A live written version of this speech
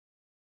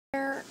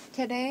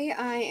Today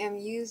I am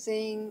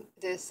using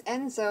this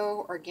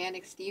Enzo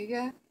organic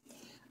stevia.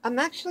 I'm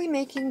actually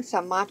making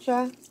some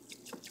matcha.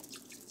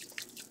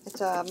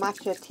 It's a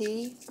matcha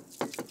tea.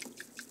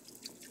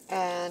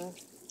 And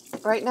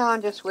right now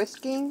I'm just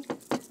whisking.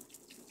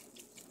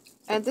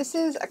 And this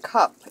is a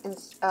cup.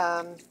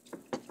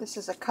 This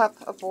is a cup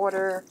of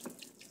water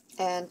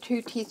and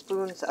 2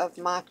 teaspoons of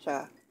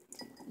matcha.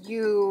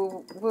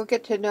 You will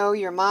get to know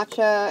your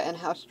matcha and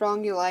how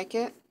strong you like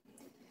it.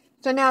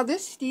 So now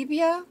this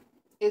stevia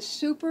is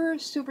super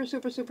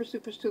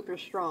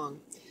strong.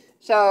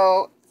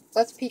 So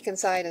let's peek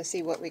inside and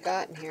see what we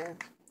got in here.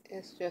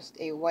 It's just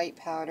a white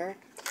powder.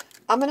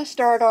 I'm going to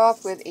start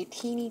off with a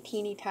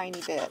teeny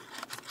tiny bit.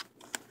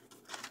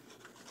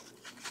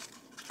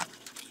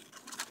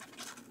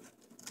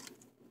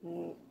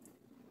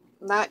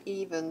 Not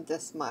even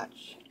this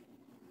much.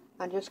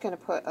 I'm just going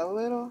to put a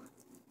little.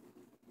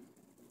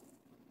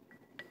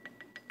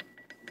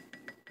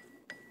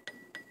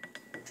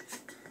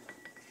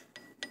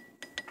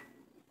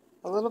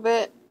 A little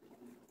bit.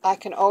 I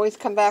can always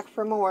come back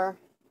for more.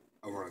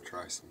 I want to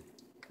try some.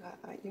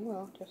 You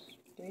will. Just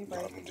give me a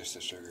break. No, I mean just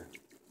the sugar.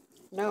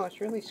 No, it's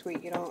really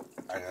sweet. You don't.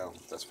 I know.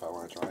 That's why I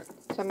want to try it.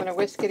 So I'm going to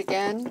whisk it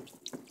again.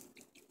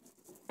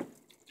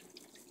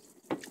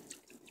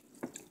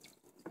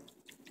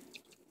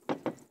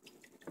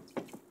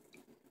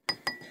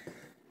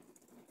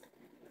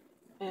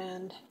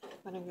 And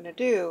what I'm going to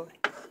do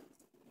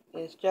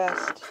is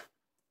just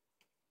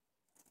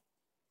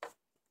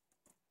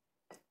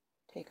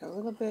take a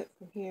little bit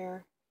from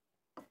here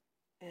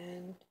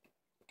and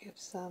give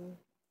some.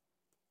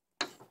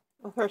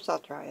 Well, first I'll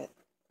try it.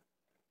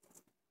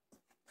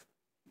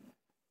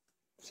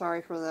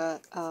 Sorry for the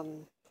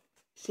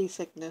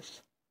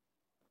seasickness.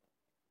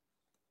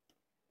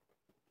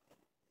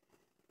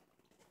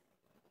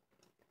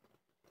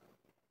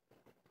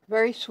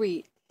 Very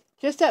sweet.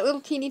 Just that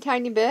little teeny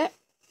tiny bit.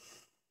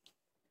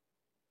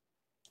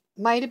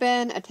 Might have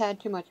been a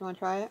tad too much. You want to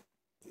try it?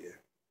 Yeah.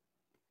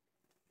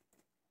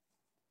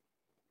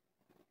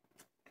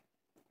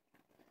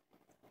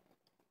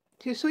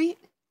 Too sweet?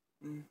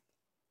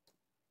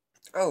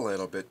 A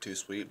little bit too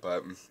sweet,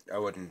 but I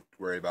wouldn't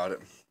worry about it.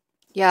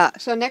 Yeah,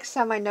 so next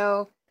time I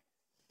know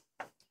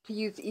to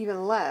use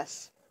even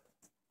less.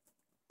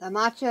 The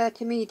matcha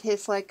to me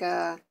tastes like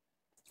a...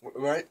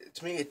 Right?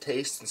 To me, it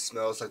tastes and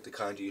smells like the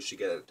kind you usually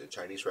get at the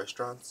Chinese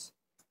restaurants.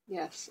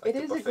 Yes, like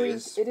it is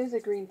a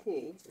green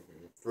tea.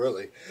 Mm-hmm.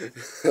 Really?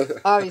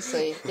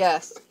 Obviously,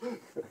 yes.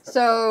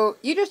 So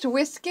you just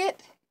whisk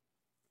it.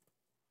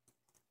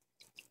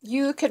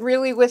 You could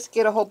really whisk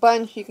it a whole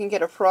bunch. You can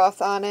get a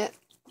froth on it.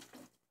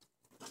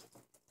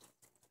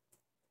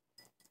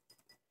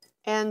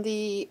 And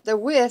the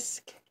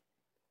whisk,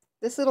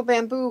 this little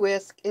bamboo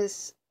whisk,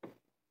 is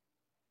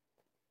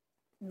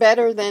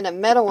better than a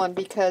metal one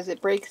because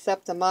it breaks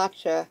up the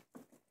matcha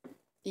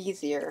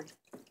easier.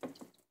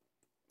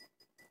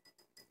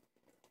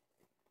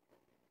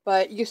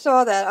 But you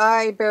saw that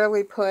I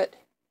barely put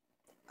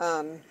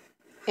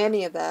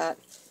any of that.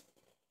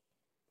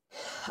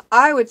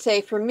 I would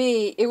say for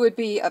me, it would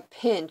be a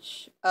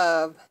pinch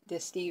of the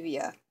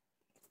stevia.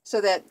 So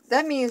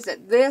that means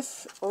that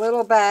this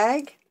little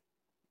bag,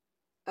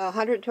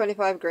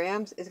 125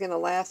 grams, is going to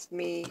last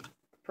me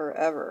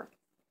forever.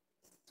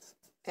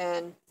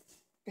 And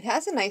it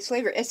has a nice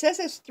flavor. It says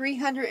it's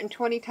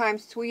 320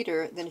 times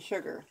sweeter than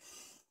sugar.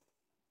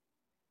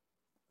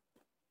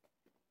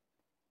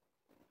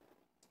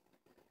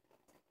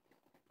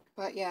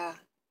 But yeah,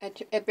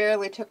 it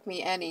barely took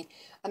me any.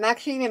 I'm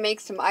actually going to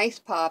make some ice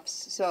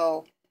pops,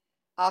 so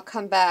I'll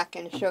come back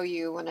and show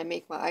you when I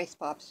make my ice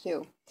pops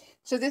too.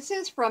 So this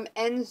is from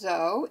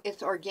Enzo.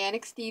 It's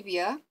organic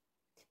stevia,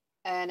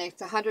 and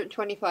it's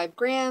 125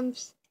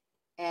 grams,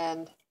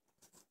 and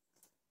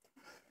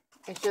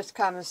it just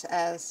comes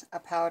as a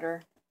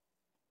powder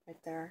right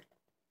there.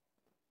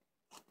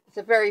 It's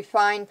a very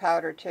fine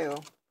powder too.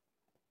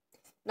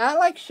 Not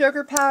like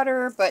sugar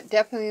powder, but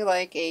definitely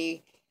like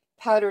a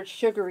powdered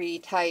sugary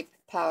type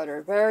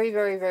powder.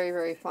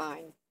 Very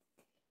fine.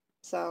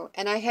 So,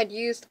 and I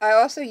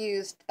also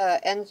used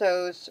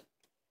Enzo's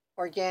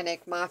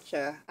organic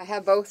matcha. I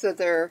have both of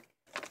their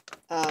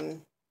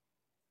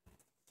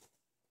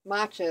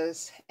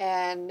matchas,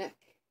 and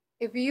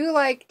if you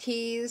like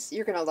teas,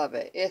 you're gonna love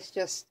it.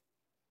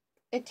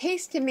 It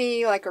tastes to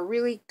me like a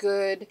really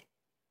good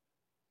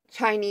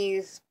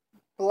Chinese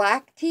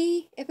black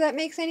tea, if that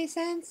makes any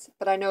sense.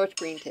 But I know it's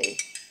green tea.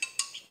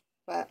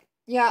 But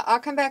yeah, I'll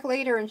come back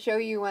later and show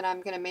you when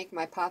I'm going to make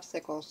my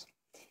popsicles.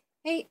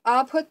 Hey,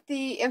 I'll put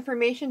the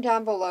information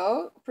down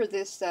below for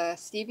this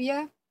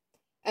stevia.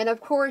 And of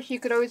course, you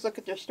could always look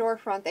at their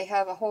storefront. They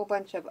have a whole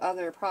bunch of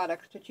other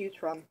products to choose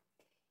from.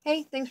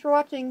 Hey, thanks for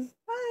watching.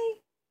 Bye!